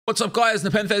What's up guys,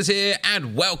 NepentheZ here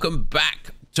and welcome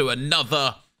back to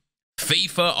another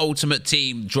FIFA Ultimate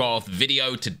Team draft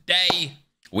video. Today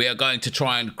we are going to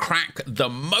try and crack the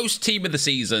most team of the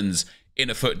seasons in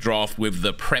a FUT draft with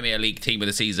the Premier League team of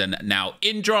the season now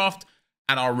in draft,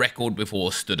 and our record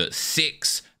before stood at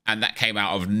 6 and that came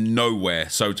out of nowhere.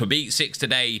 So to beat 6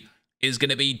 today is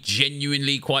going to be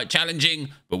genuinely quite challenging,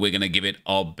 but we're going to give it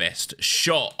our best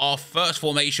shot. Our first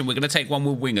formation, we're going to take one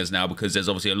with wingers now because there's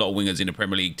obviously a lot of wingers in the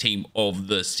Premier League team of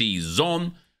the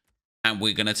season. And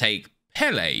we're going to take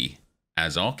Pele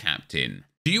as our captain.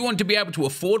 Do you want to be able to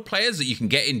afford players that you can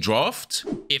get in draft?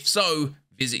 If so,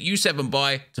 visit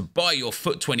U7Buy to buy your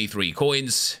FUT 23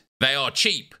 coins. They are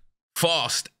cheap,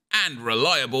 fast, and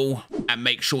reliable. And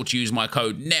make sure to use my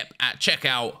code NEP at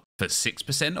checkout for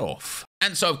 6% off.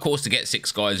 And so, of course, to get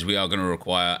 6 guys, we are going to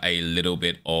require a little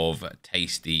bit of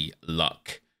tasty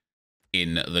luck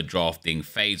in the drafting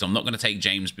phase. I'm not going to take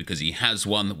James because he has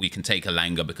one. We can take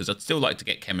Alanga because I'd still like to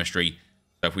get chemistry.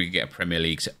 So if we could get a Premier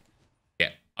League... Yeah,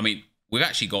 I mean, we've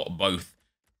actually got both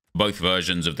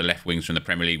versions of the left wings from the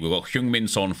Premier League. We've got Heung-min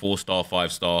Son, 4-star,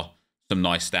 5-star, some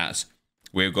nice stats.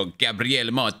 We've got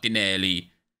Gabriele Martinelli,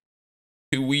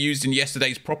 who we used in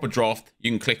yesterday's proper draft.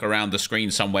 You can click around the screen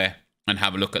somewhere and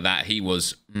have a look at that. He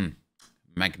was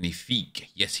magnifique.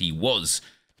 Yes, he was.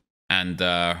 And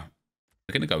we're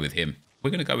going to go with him. We're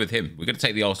going to go with him. We're going to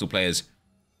take the Arsenal players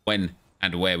when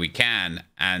and where we can.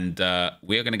 And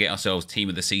we're going to get ourselves team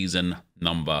of the season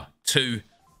number 2.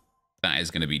 That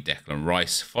is going to be Declan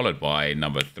Rice, followed by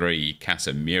number 3,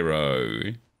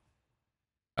 Casemiro.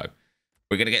 So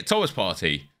we're going to get Thomas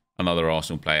Partey, another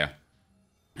Arsenal player.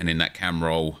 And in that cam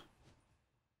role,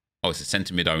 oh, it's a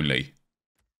centre mid only.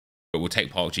 But we'll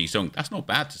take Park Ji-sung. That's not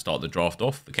bad to start the draft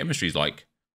off. The chemistry's like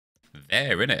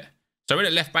there, isn't it? So in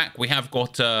at left back, we have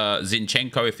got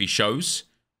Zinchenko if he shows.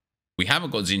 We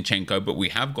haven't got Zinchenko, but we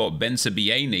have got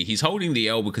Bensebaini. He's holding the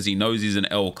L because he knows he's an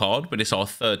L card, but it's our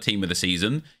 3rd team of the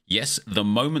season. Yes, the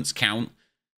moments count.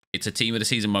 It's a team of the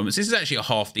season moments. This is actually a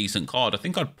half-decent card. I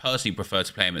think I'd personally prefer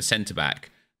to play him at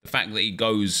centre-back. The fact that he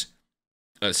goes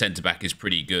at centre-back is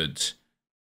pretty good.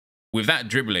 With that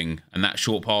dribbling and that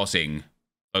short passing,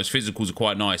 those physicals are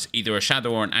quite nice. Either a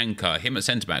shadow or an anchor. Him at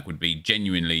centre-back would be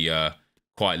genuinely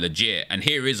quite legit. And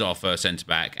here is our first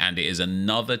centre-back, and it is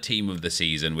another team of the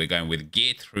season. We're going with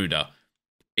Geertruida.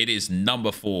 It is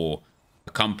number 4,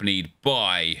 accompanied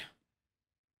by...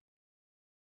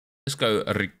 Let's go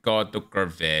Ricardo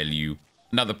Carvalho.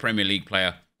 Another Premier League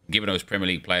player. Giving those Premier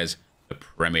League players the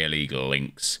Premier League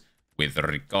links, with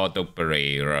Ricardo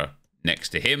Pereira next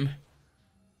to him.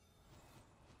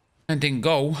 And in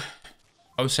goal,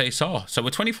 Jose Sarr. So we're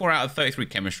 24 out of 33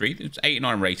 chemistry. It's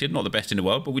 89 rated, not the best in the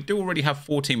world, but we do already have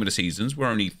 4 team of the seasons. We're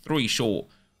only 3 short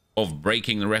of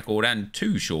breaking the record and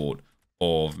 2 short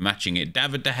of matching it.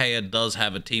 David De Gea does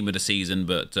have a team of the season,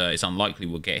 but it's unlikely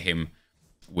we'll get him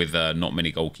with not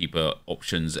many goalkeeper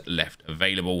options left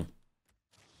available.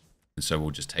 And so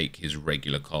we'll just take his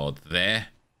regular card there.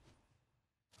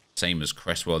 Same as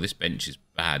Cresswell. This bench is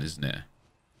bad, isn't it?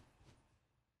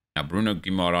 Now, Bruno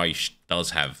Guimaraes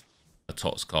does have a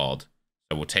TOTS card.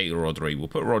 So we'll take Rodri. We'll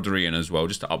put Rodri in as well,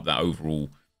 just to up that overall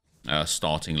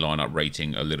starting lineup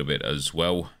rating a little bit as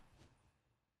well.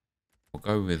 We'll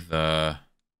go with... yeah,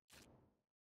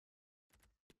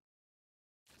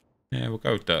 we'll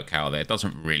go with Dirk Cow there. It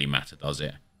doesn't really matter, does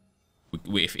it?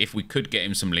 If we could get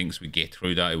him some links, we get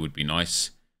through that, it would be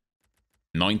nice.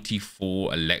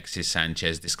 94 Alexis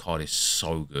Sanchez. This card is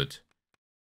so good.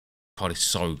 Card is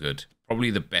so good.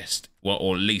 Probably the best, well,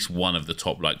 or at least one of the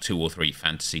top like 2 or 3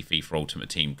 fantasy FIFA Ultimate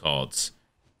Team cards.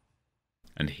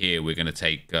 And here we're going to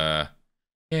take, yeah,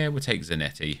 we'll take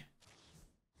Zanetti.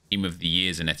 Team of the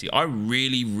Year Zanetti. I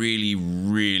really, really,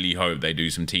 really hope they do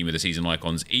some Team of the Season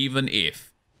icons, even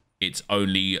if it's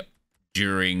only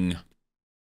during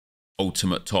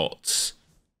Ultimate TOTS.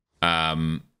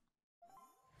 And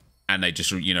they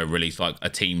just, you know, release like a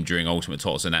team during Ultimate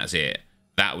TOTS and that's it.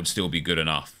 That would still be good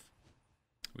enough.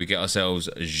 We get ourselves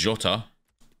Jota.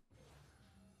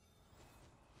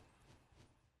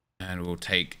 And we'll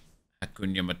take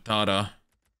Acuna Matata.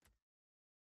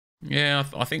 Yeah,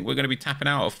 I think we're going to be tapping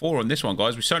out of 4 on this one,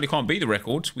 guys. We certainly can't beat the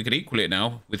record. We could equal it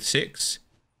now with 6.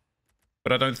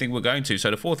 But I don't think we're going to.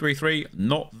 So the 4-3-3,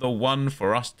 not the one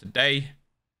for us today.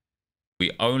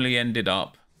 We only ended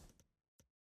up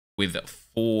with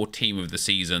 4 team of the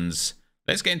seasons.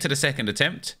 Let's get into the second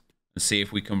attempt and see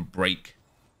if we can break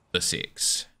the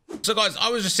 6. So guys, I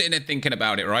was just sitting there thinking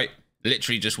about it, right?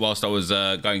 Literally just whilst I was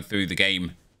going through the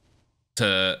game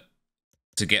to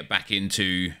get back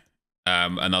into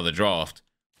another draft.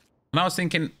 And I was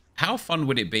thinking, how fun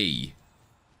would it be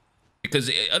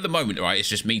Because at the moment, right, it's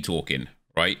just me talking,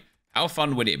 right? How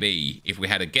fun would it be if we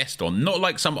had a guest on, not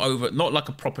like not like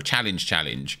a proper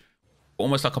challenge,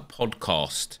 almost like a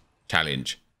podcast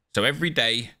challenge. So every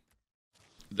day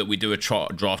that we do a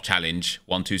draft challenge,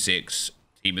 126,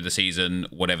 team of the season,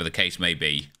 whatever the case may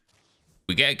be,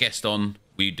 we get a guest on,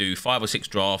 we do 5 or 6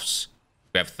 drafts,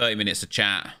 we have 30 minutes to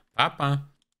chat,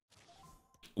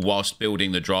 whilst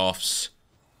building the drafts,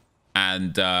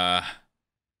 and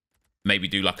maybe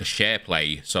do like a share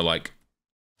play. So like,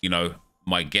 you know,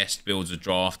 my guest builds a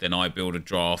draft, then I build a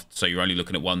draft. So you're only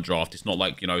looking at one draft. It's not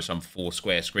like, you know, some 4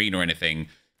 square screen or anything,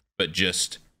 but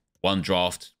just one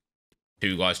draft,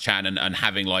 2 guys chatting and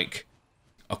having like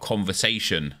a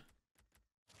conversation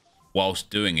whilst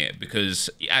doing it. Because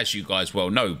as you guys well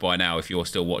know by now, if you're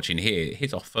still watching here,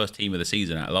 here's our first team of the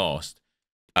season at last.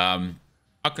 I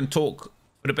can talk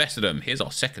for the best of them. Here's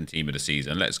our second team of the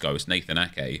season. Let's go. It's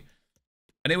NepentheZ.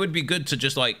 And it would be good to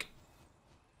just like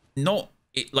not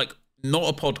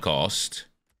a podcast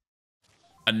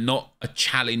and not a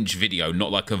challenge video,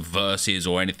 not like a versus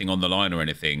or anything on the line or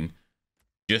anything,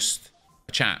 just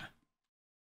a chat.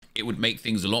 It would make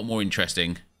things a lot more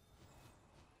interesting.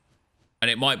 And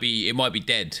it might be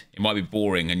dead. It might be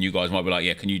boring, and you guys might be like,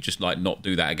 yeah, can you just like not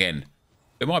do that again?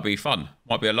 It might be fun.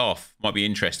 Might be a laugh. Might be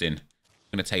interesting.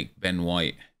 I'm gonna take Ben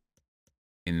White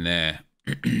in there.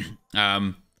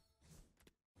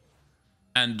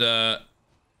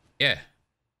 Yeah,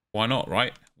 why not,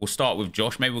 right? We'll start with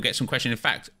Josh. Maybe we'll get some questions. In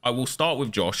fact, I will start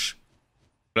with Josh.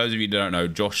 For those of you who don't know,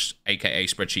 Josh, aka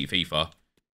Spreadsheet FIFA,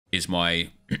 is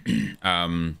my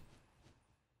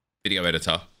video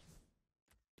editor.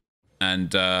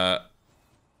 And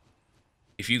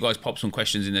if you guys pop some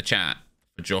questions in the chat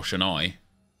for Josh and I,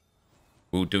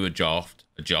 we'll do a draft.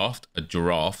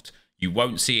 You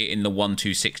won't see it in the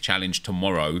 126 challenge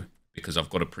tomorrow because I've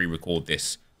got to pre-record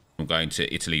this. I'm going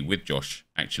to Italy with Josh,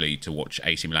 actually, to watch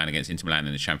AC Milan against Inter Milan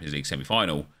in the Champions League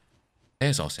semi-final.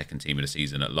 There's our second team of the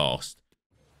season at last.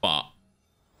 But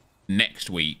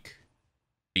next week,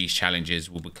 these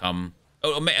challenges will become...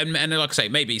 Oh, and like I say,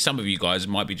 maybe some of you guys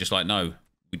might be just like, no,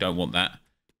 we don't want that.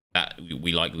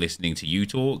 We like listening to you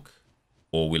talk,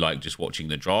 or we like just watching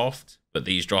the draft. But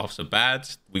these drafts are bad.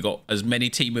 We got as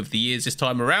many team of the years this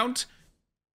time around.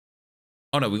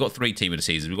 Oh no, we got 3 team of the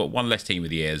seasons. We've got 1 less team of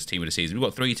the years, team of the season. We've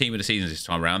got 3 team of the seasons this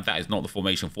time around. That is not the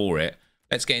formation for it.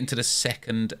 Let's get into the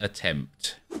second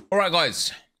attempt. All right,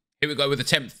 guys. Here we go with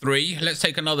attempt 3. Let's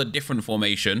take another different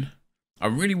formation. I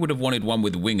really would have wanted one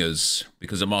with wingers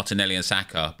because of Martinelli and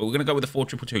Saka, but we're going to go with a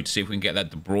 4-2-2 to see if we can get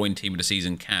that De Bruyne team of the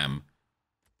season cam.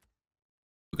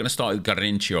 We're going to start with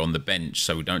Garrincha on the bench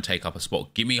so we don't take up a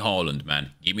spot. Give me Haaland,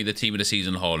 man. Give me the team of the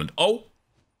season, Haaland. Oh,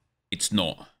 it's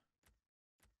not.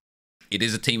 It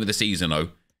is a team of the season, though.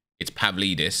 It's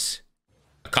Pavlidis,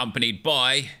 accompanied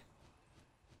by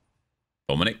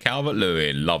Dominic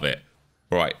Calvert-Lewin. Love it.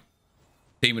 Right.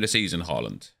 Team of the season,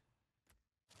 Haaland.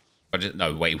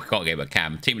 No, wait, we can't get a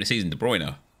cam. Team of the season, De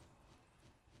Bruyne.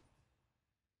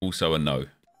 Also a no.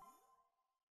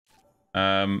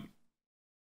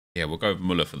 Yeah, we'll go with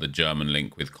Muller for the German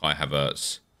link with Kai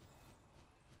Havertz.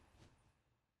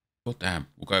 God damn.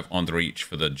 We'll go with Andrich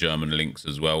for the German links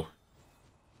as well.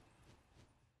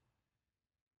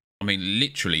 I mean,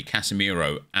 literally,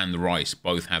 Casemiro and Rice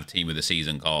both have team of the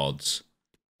season cards.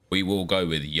 We will go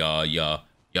with Kyle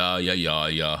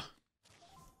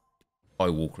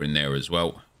Walker in there as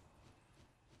well.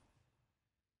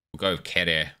 We'll go with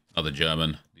Kere, another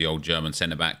German. The old German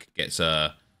centre-back gets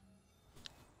a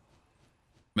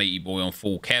matey boy on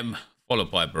full chem, followed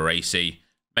by Baresi.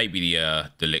 Maybe the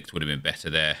Delict would have been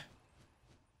better there.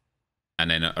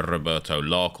 And then Roberto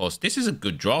Larcos. This is a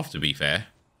good draft, to be fair.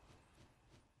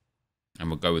 And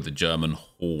we'll go with the German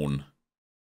Horn.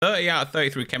 30 out of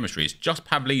 33 chemistry. It's just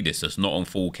Pavlidis that's not on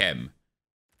full chem.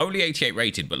 Only 88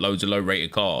 rated, but loads of low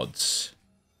rated cards.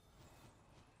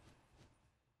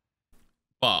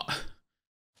 But,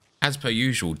 as per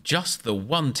usual, just the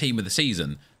one team of the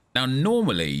season. Now,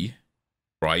 normally,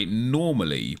 right,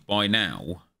 by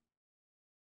now,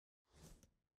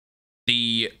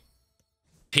 the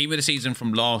team of the season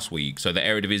from last week, so the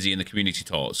Eredivisie and the Community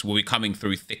TOTS, will be coming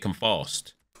through thick and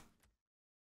fast.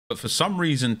 But for some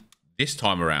reason, this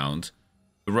time around,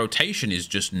 the rotation is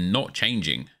just not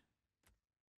changing.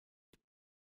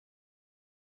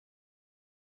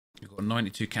 You've got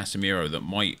 92 Casemiro that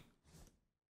might...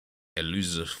 It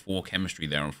loses us 4 chemistry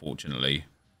there, unfortunately.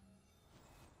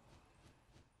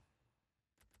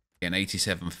 An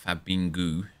 87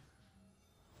 Fabingu.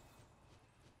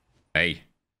 Hey.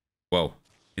 Well,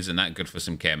 isn't that good for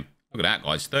some chem? Look at that,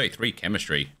 guys. 33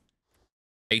 chemistry.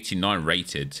 89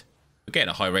 rated. We're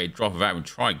getting a high-rated draft without even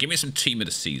trying. Give me some team of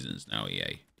the seasons now,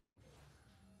 EA.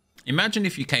 Imagine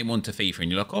if you came onto FIFA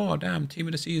and you're like, oh, damn, team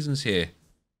of the season's here.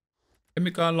 Let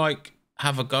me go and, like,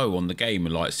 have a go on the game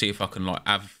and, like, see if I can, like,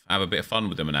 have a bit of fun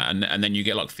with them and that. And then you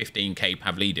get, like, 15k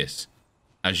Pavlidis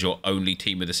as your only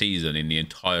team of the season in the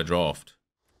entire draft.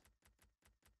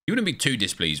 You wouldn't be too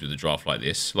displeased with a draft like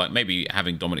this. Like, maybe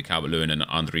having Dominic Calvert-Lewin and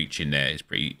Underreach in there is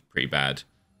pretty bad.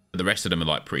 But the rest of them are,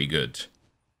 like, pretty good.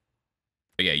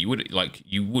 But yeah,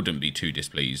 you wouldn't be too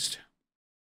displeased.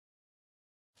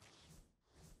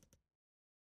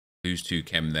 Lose to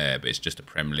Chem there, but it's just a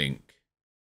Prem link.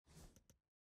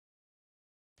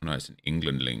 No, it's an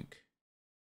England link.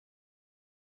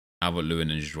 Calvert-Lewin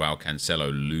and Joao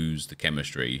Cancelo lose the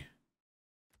chemistry.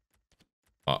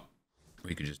 But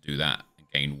we could just do that and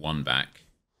gain 1 back.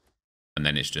 And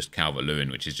then it's just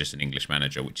Calvert-Lewin, which is just an English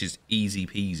manager, which is easy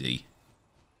peasy.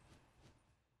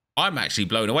 I'm actually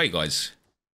blown away, guys.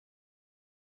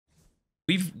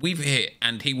 We've hit,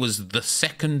 and he was the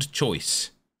 2nd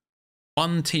choice.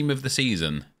 1 team of the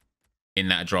season in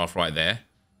that draft right there.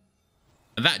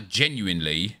 And that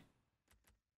genuinely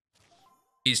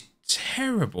is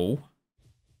terrible.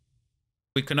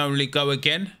 We can only go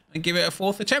again and give it a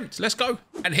 4th attempt. Let's go.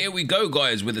 And here we go,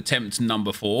 guys, with attempt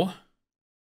number 4.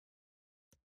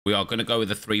 We are going to go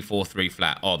with a 3-4-3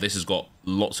 flat. Oh, this has got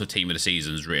lots of team of the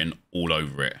seasons written all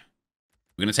over it.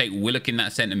 We're going to take Willock in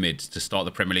that centre mid to start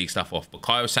the Premier League stuff off. But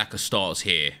Bukayo Saka starts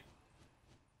here.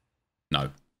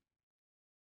 No.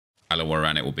 I don't know where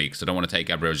around it will be because I don't want to take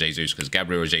Gabriel Jesus because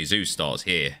Gabriel Jesus starts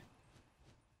here.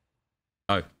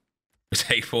 Oh. We'll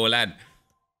take Forlan.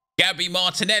 Gabby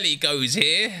Martinelli goes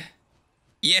here.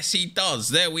 Yes, he does.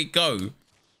 There we go.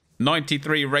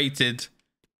 93 rated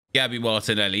Gabby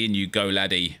Martinelli. And you go,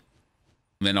 laddie.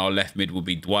 And then our left mid will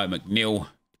be Dwight McNeil.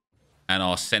 And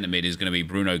our centre mid is going to be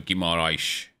Bruno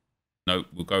Guimaraes. No,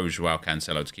 we'll go with Joao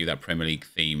Cancelo to keep that Premier League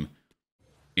theme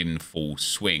in full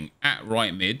swing. At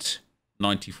right mid,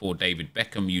 94 David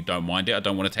Beckham. You don't mind it. I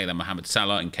don't want to take that Mohamed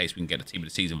Salah in case we can get a team of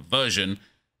the season version.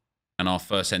 And our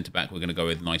first centre-back, we're going to go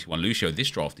with 91 Lucio. This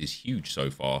draft is huge so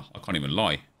far. I can't even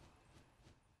lie.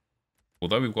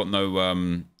 Although we've got no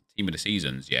team of the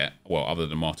seasons yet, well, other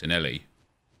than Martinelli,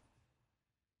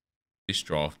 this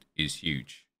draft is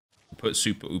huge. Put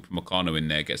Super Upamecano in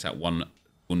there, gets that 1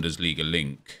 Bundesliga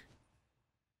link.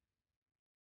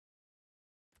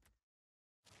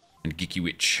 And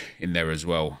Gikiewicz in there as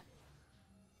well.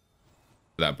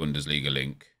 That Bundesliga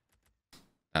link.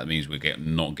 That means we're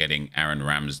not getting Aaron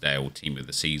Ramsdale team of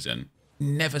the season.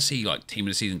 Never see like team of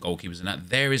the season goalkeepers and that.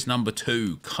 There is number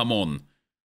 2. Come on.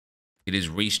 It is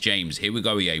Reece James. Here we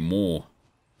go, EA. More.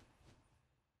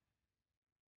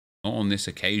 Not on this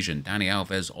occasion. Dani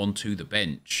Alves onto the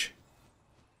bench.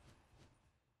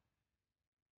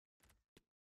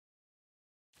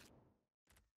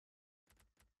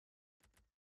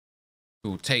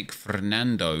 We'll take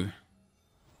Fernando.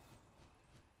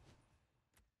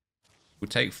 We'll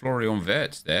take Florian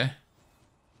Wirtz there.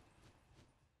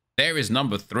 There is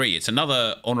number 3. It's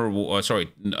another honourable,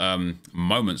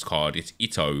 moments card. It's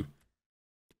Ito.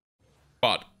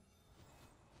 But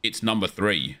it's number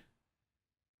 3.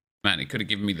 Man, it could have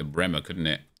given me the Bremer, couldn't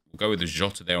it? We'll go with the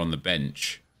Jota there on the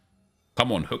bench.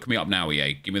 Come on, hook me up now,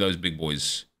 EA. Give me those big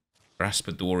boys.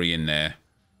 Raspadori in there.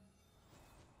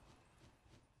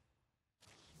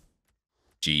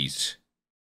 Jeez.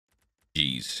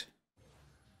 Jeez.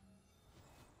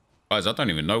 Guys, I don't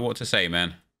even know what to say,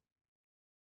 man.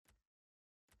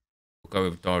 We'll go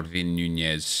with Darwin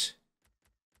Nunez.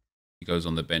 He goes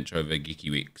on the bench over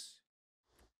Gikiewicz.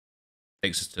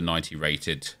 Takes us to 90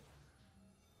 rated.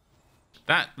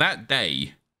 That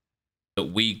day that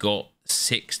we got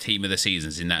 6 team of the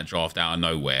seasons in that draft out of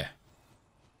nowhere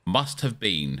must have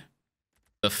been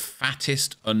the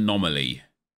fattest anomaly.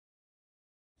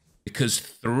 Because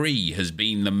 3 has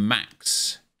been the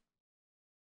max.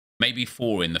 Maybe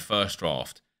 4 in the first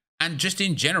draft. And just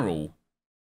in general,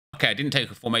 okay, I didn't take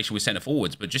a formation with centre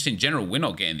forwards, but just in general, we're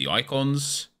not getting the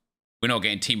icons. We're not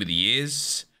getting team of the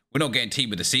years. We're not getting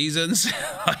team of the seasons.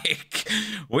 Like,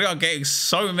 we are getting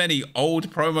so many old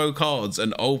promo cards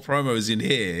and old promos in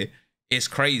here. It's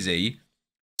crazy.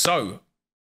 So,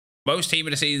 most team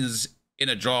of the seasons in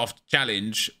a draft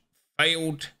challenge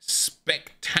failed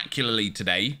spectacularly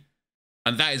today.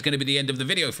 And that is going to be the end of the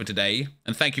video for today.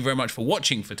 And thank you very much for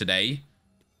watching for today.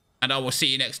 And I will see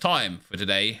you next time for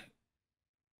today.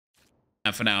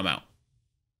 And for now, I'm out.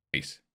 Peace.